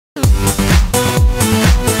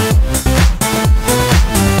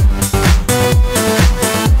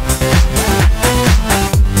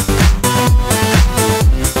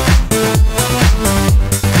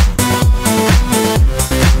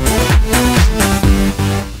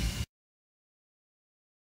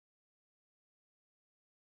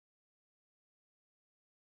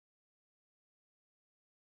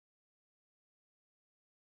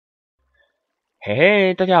嘿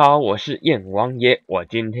嘿，大家好，我是燕王爷，我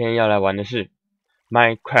今天要来玩的是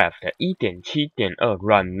Minecraft 1.7.2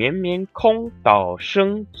 软绵绵空岛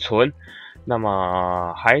生存。那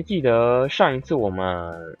么还记得上一次我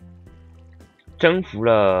们征服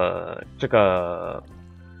了这个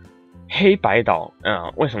黑白岛，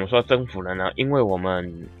为什么说征服了呢？因为我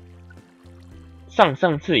们上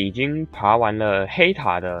次已经爬完了黑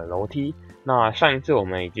塔的楼梯，那上一次我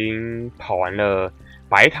们已经跑完了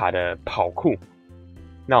白塔的跑酷。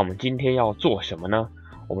那我们今天要做什么呢？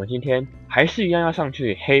我们今天还是一样要上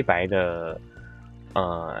去黑白岛。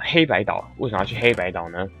为什么要去黑白岛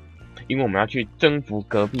呢？因为我们要去征服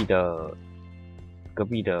隔壁的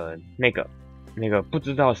那个不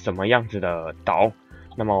知道什么样子的岛。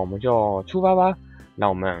那么我们就出发吧。那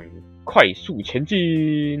我们快速前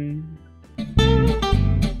进。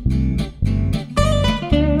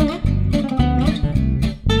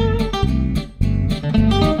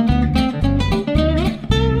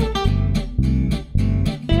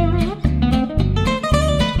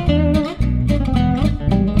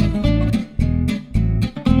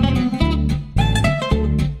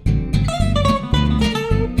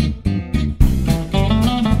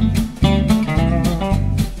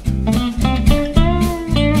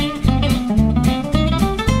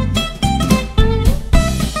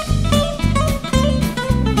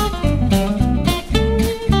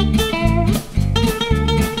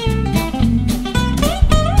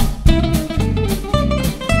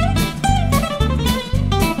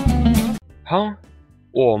好，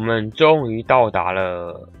我们终于到达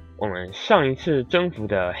了我们上一次征服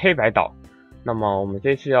的黑白岛。那么我们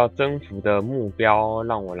这次要征服的目标，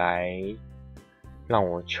让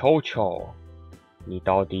我瞅瞅，你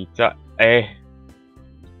到底在？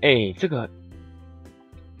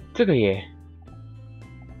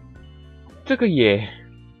这个也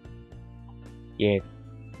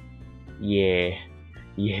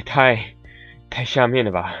太下面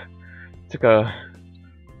了吧？这个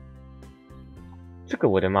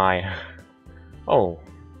我的妈呀！哦，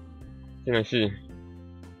真的是，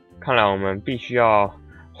看来我们必须要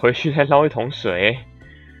回去再捞一桶水，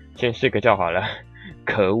先睡个觉好了。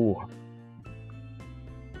可恶！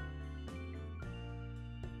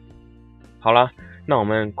好了，那我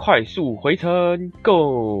们快速回程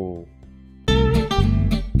 ，Go！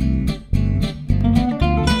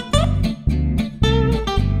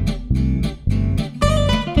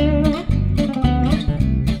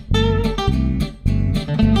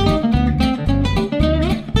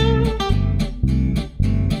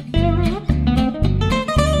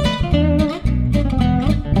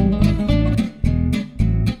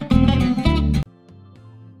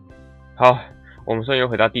好，我们终于又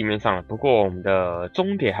回到地面上了。不过我们的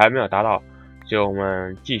终点还没有达到，所以我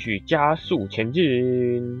们继续加速前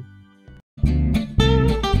进。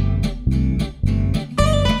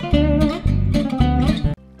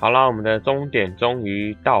好啦，我们的终点终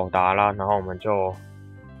于到达啦，然后我们就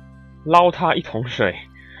捞它一桶水，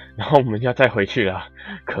然后我们要再回去了。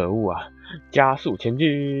可恶啊！加速前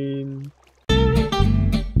进。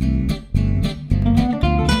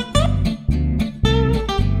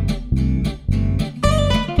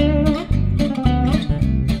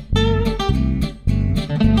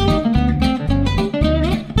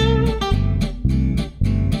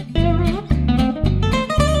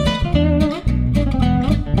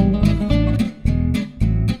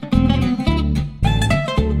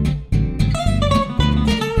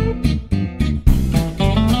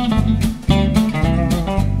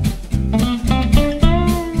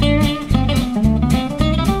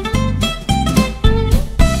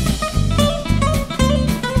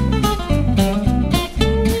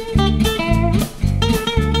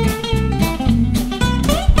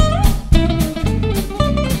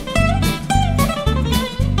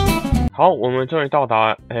好，我们终于到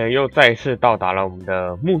达，又再一次到达了我们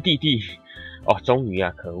的目的地。哦，终于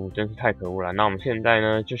啊！可恶，真是太可恶了。那我们现在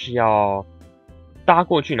呢，就是要搭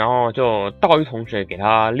过去，然后就倒一桶水给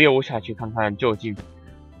它溜下去，看看究竟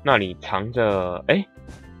那里藏着，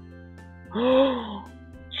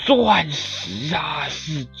钻石啊，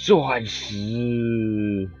是钻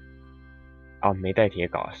石啊！没带铁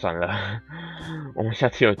镐，算了，我们下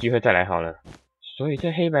次有机会再来好了。所以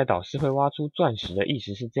这黑白岛是会挖出钻石的意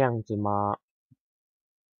思是这样子吗？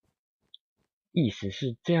意思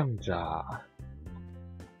是这样子啊。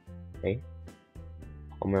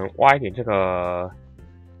我们挖一点这个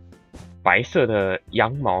白色的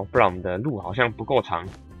羊毛，不然我们的路好像不够长。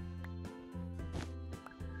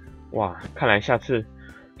哇，看来下次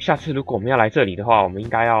如果我们要来这里的话，我们应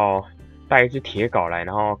该要带一只铁镐来，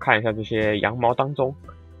然后看一下这些羊毛当中，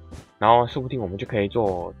然后说不定我们就可以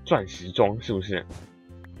做钻石装，是不是？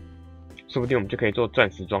说不定我们就可以做钻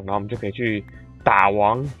石装，然后我们就可以去打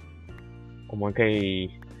王，我们可以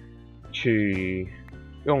去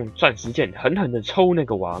用钻石剑狠狠的抽那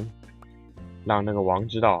个王，让那个王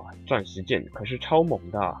知道钻石剑可是超猛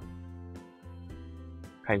的。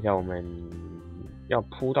看一下我们要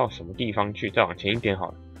铺到什么地方去，再往前一点好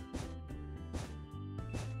了。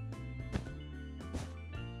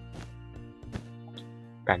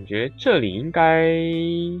感觉这里应该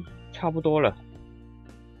差不多了，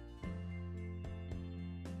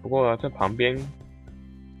不过这旁边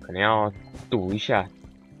可能要堵一下。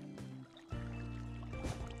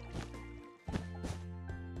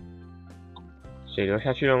水流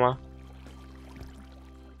下去了吗？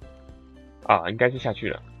啊，应该是下去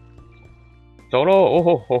了。走喽！哦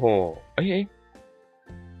吼吼吼！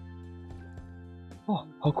哦，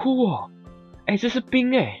好酷哦！这是冰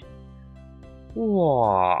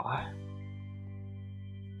哇！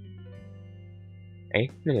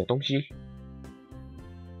那里有东西。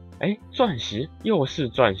钻石，又是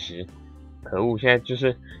钻石！可恶，现在就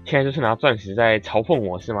是拿钻石在嘲讽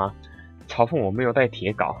我是吗？嘲讽我没有带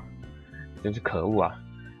铁镐，真是可恶啊！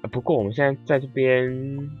不过我们现在在这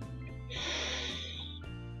边，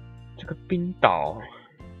这个冰岛，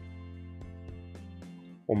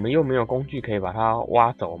我们又没有工具可以把它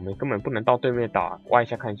挖走，我们根本不能到对面岛挖一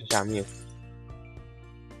下看一下下面。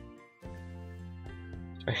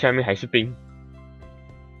下面还是冰，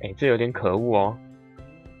这有点可恶哦。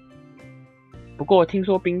不过听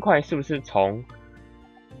说冰块是不是从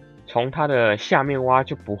它的下面挖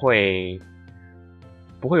就不会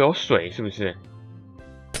有水，是不是？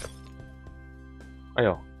哎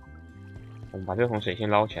呦，我们把这桶水先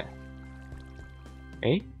捞起来。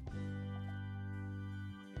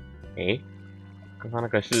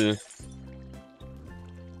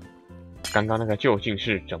刚刚那个究竟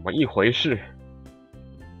是怎么一回事？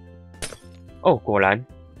哦，果然。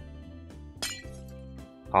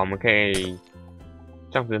好，我们可以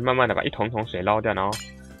这样子慢慢的把一桶水捞掉，然后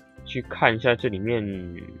去看一下这里面，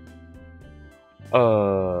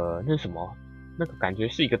那是什么？那个感觉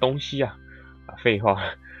是一个东西啊！废话，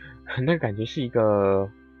那个感觉是一个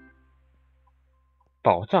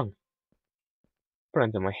宝藏，不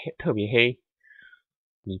然怎么特别黑？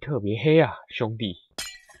你特别黑啊，兄弟！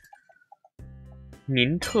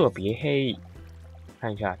您特别黑，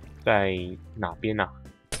看一下在哪边啊？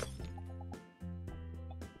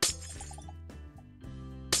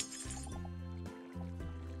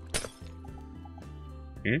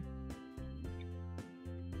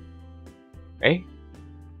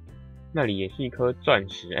那里也是一颗钻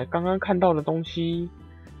石。刚刚看到的东西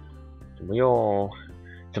怎么又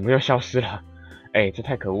消失了？这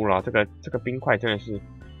太可恶了！这个冰块真的是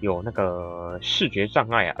有那个视觉障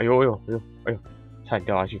碍啊！哎呦，差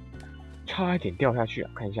点掉下去，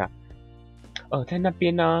看一下，在那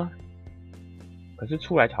边呢，可是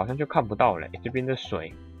出来好像就看不到了。这边的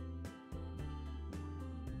水，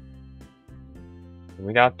我们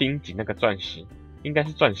应该要盯紧那个钻石，应该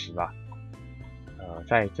是钻石吧？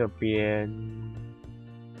在这边，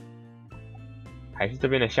还是这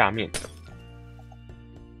边的下面。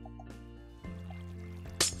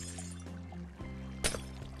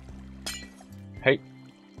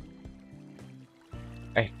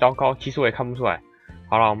糟糕，其实我也看不出来。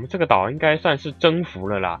好了，我们这个岛应该算是征服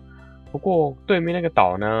了啦。不过对面那个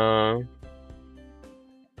岛呢，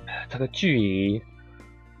这个距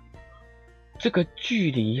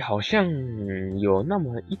离好像有那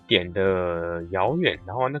么一点的遥远。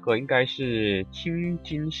然后那个应该是青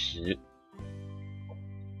金石，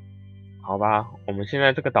好吧？我们现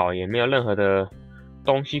在这个岛也没有任何的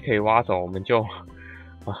东西可以挖走，我们就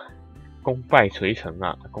功败垂成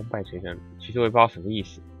啊！功败垂成，其实我也不知道什么意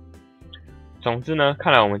思。总之呢，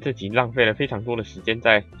看来我们这集浪费了非常多的时间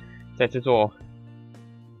在这座。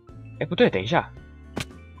不对，等一下，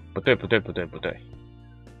不对，不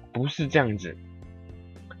是这样子。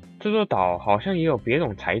这座岛好像也有别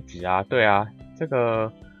种材质啊，对啊，这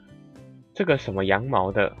个什么羊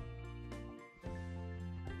毛的，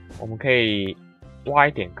我们可以挖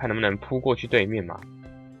一点，看能不能铺过去对面嘛。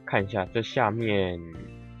看一下这下面。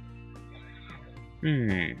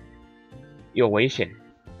有危险，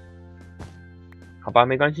好吧，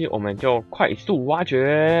没关系，我们就快速挖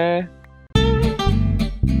掘。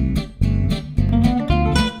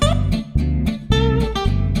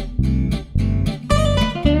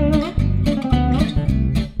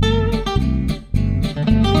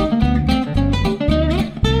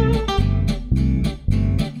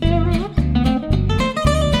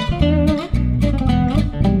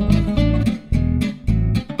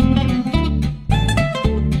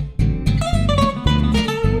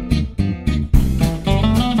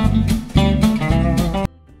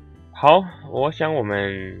好，我想我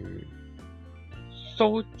们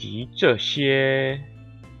收集这些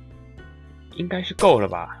应该是够了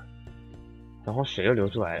吧。然后水又流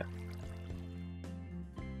出来了。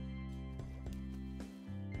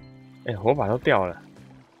哎，火把都掉了。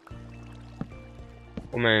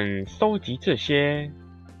我们收集这些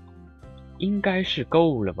应该是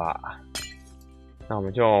够了吧？那我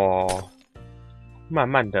们就慢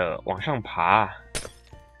慢的往上爬。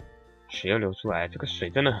水又流出来，这个水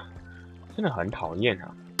真的很讨厌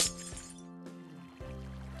啊！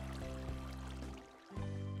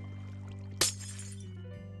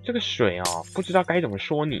这个水啊，不知道该怎么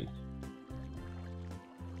说你。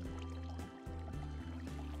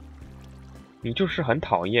你就是很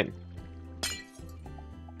讨厌。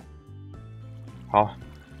好，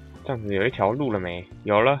这样子有一条路了没？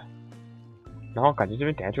有了。然后感觉这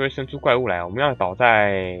边等下就会生出怪物来，我们要倒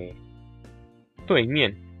在对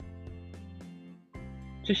面。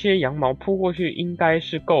这些羊毛铺过去应该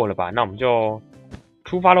是够了吧？那我们就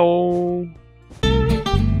出发喽！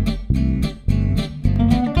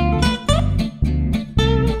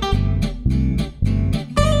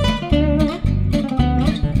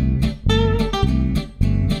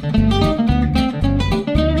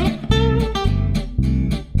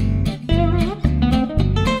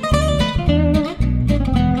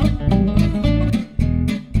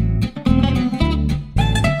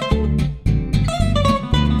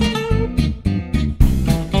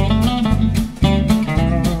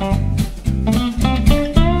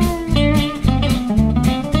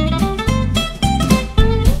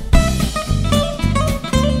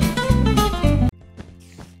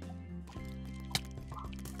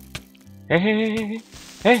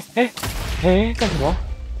干什么？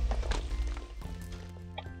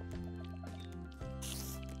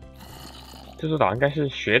这座岛应该是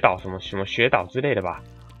雪岛，什么雪岛之类的吧？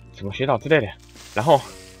什么雪岛之类的。然后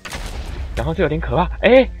这有点可怕。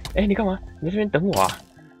你干嘛？你在这边等我啊？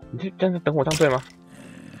你这样子等我，这样对吗？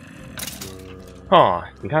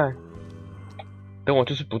你看，等我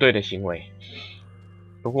就是不对的行为。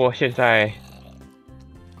不过现在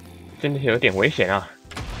真的有点危险啊！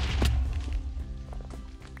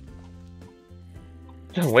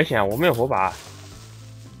这很危险啊！我没有火把。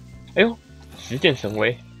哎呦，实践神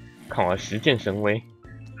威！看我的实践神威！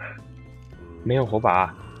没有火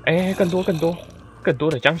把。更多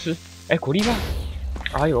的僵尸！苦力怕！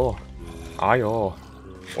哎呦，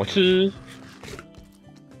我吃！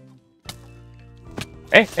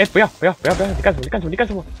不要！你干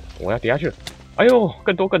什么？我要跌下去了！哎呦，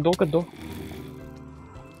更多！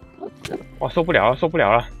哇，受不了了！受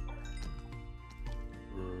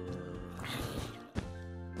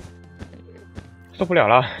不了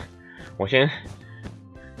了，我先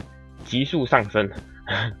急速上升，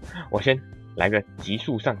我先来个急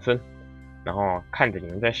速上升，然后看着你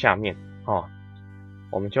们在下面哦，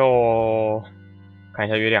我们就看一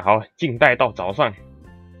下月亮。好，静待到早上。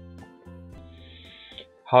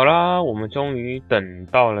好啦，我们终于等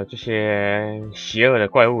到了这些邪恶的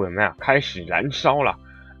怪物有没有开始燃烧了？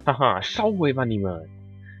哈哈，烧毁吧你们！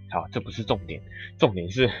好，这不是重点，重点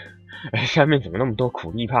是下面怎么那么多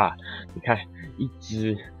苦力怕？你看。1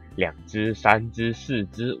只、2只、3只、4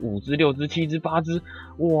只、5只、6只、7只、8只，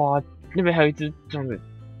哇！那边还有一只这样子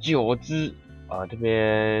，9只啊！这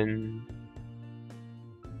边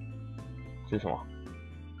这是什么？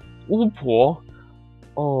巫婆！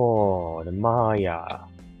哦，我的妈呀！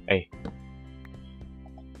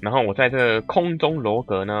然后我在这个空中楼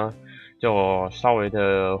阁呢，就稍微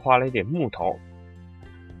的花了一点木头，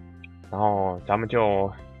然后咱们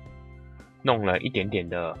就弄了一点点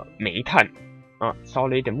的煤炭。烧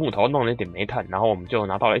了一点木头，弄了一点煤炭，然后我们就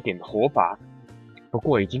拿到了一点火把。不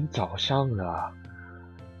过已经早上了，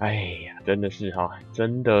哎呀，真的是哈。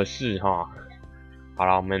好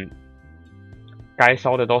了，我们该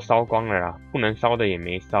烧的都烧光了啦，不能烧的也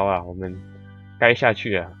没烧啊。我们该下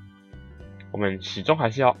去了。我们始终还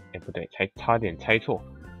是要，不对，差点猜错。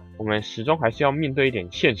我们始终还是要面对一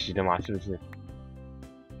点现实的嘛，是不是？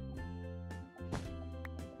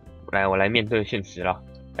我来面对现实了。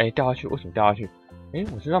掉下去，为什么掉下去？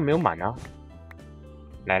我身上没有满啊！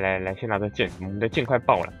来，先拿着剑，我们的剑快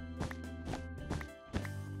爆了！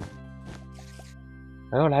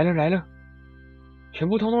来了，全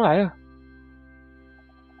部通通来了！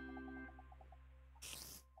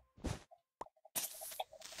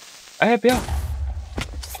不要！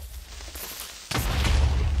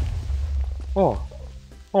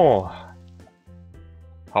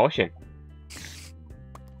好险！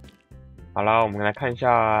好啦，我们来看一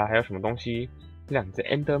下还有什么东西。这2只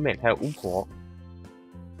Enderman 还有巫婆。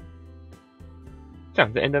这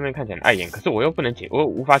2只 Enderman 看起来很碍眼，可是我又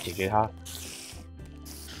无法解决它。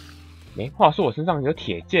话说我身上有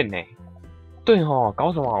铁剑呢。对哦，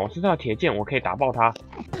搞什么？我身上有铁剑，我可以打爆他。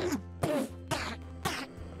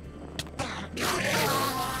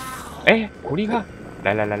哎，苦力怕！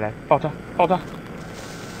来，爆炸！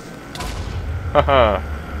哈哈！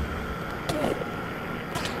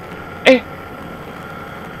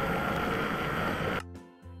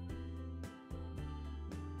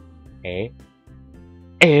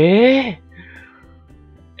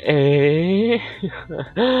哎！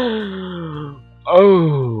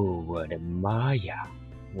哦，我的妈呀！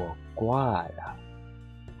我挂了！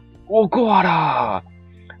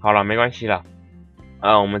好了，没关系了。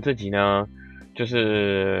我们这集呢，就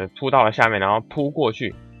是扑到了下面，然后扑过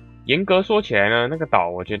去。严格说起来呢，那个岛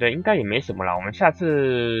我觉得应该也没什么啦。我们下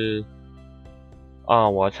次，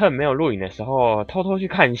我趁没有录影的时候偷偷去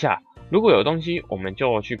看一下。如果有东西，我们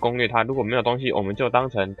就去攻略它；如果没有东西，我们就当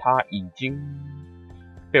成它已经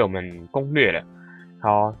被我们攻略了。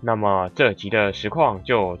好，那么这集的实况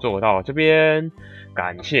就做到这边，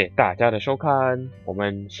感谢大家的收看，我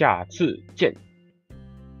们下次见。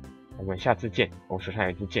我手上有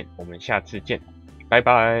一支箭，我们下次见，拜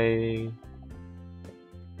拜。